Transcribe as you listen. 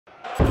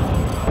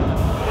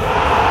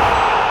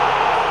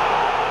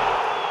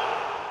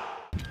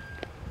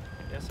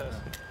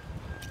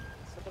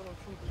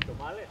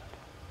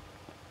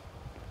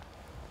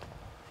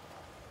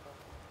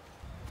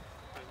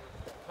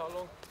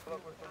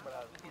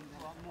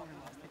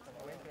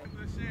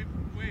The same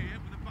way,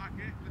 with the back,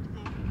 let's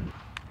go.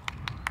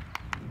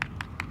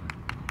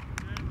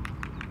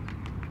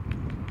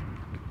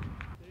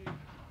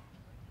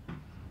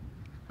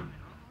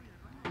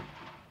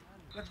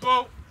 Let's go.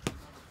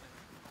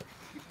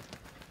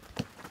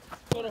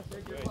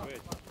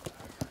 Wait.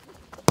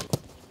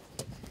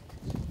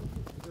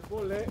 The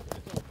ball, eh?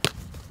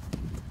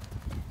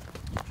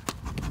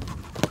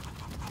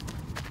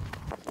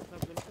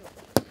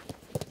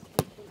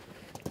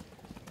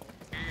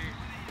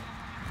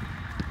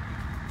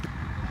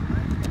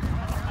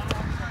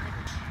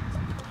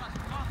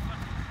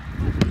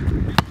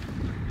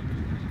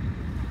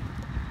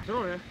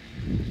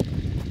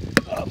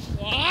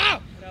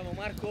 Bravo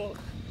Marco!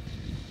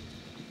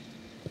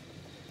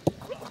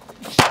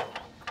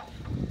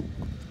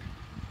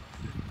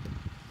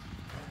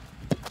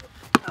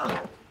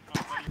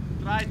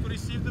 Try to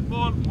receive the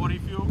ball, or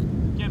if you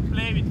can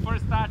play with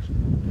first touch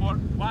for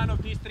one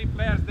of these three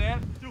players there.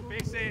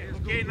 Fix it.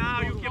 Okay,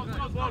 now you can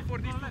put the ball for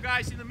these two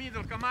guys in the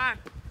middle. Come on.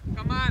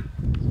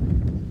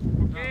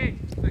 Okay.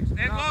 Let's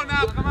go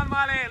now. Come on,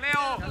 Male.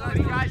 Leo.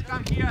 Three guys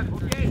come here.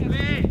 Okay,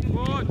 play.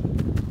 Good.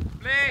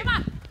 Play.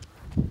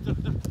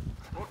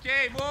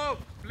 Okay, move.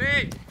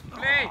 Play.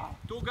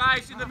 Two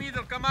guys in the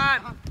middle. Come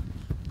on.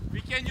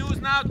 We can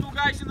use now two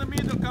guys in the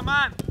middle. Come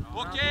on.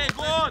 Okay,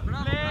 good.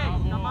 Play.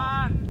 Come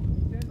on.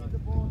 Send me the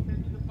ball. Send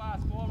me the pass.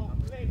 Follow.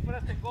 Play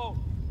first and go.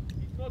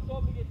 It's not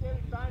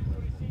obligatory time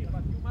to receive,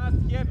 but you must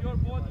have your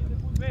body in a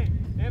good way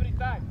every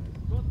time.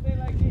 Don't stay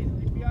like this.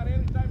 If we are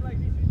every time like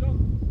this, we don't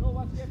know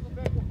what's happening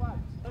back to us.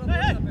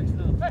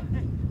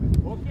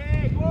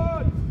 Okay,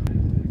 good.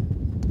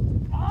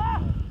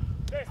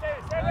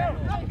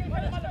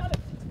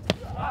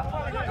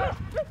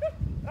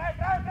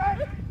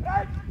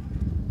 Right.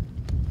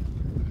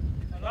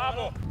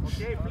 Bravo.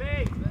 Okay,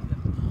 play.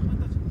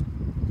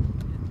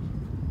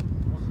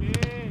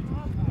 Okay.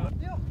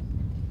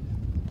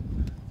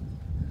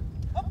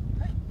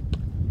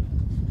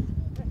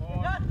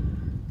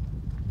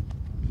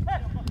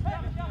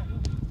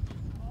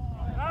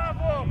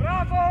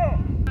 Bravo.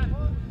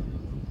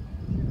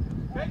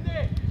 Vedi.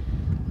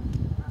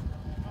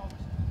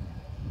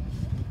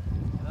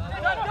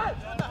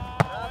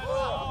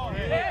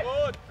 Bravo.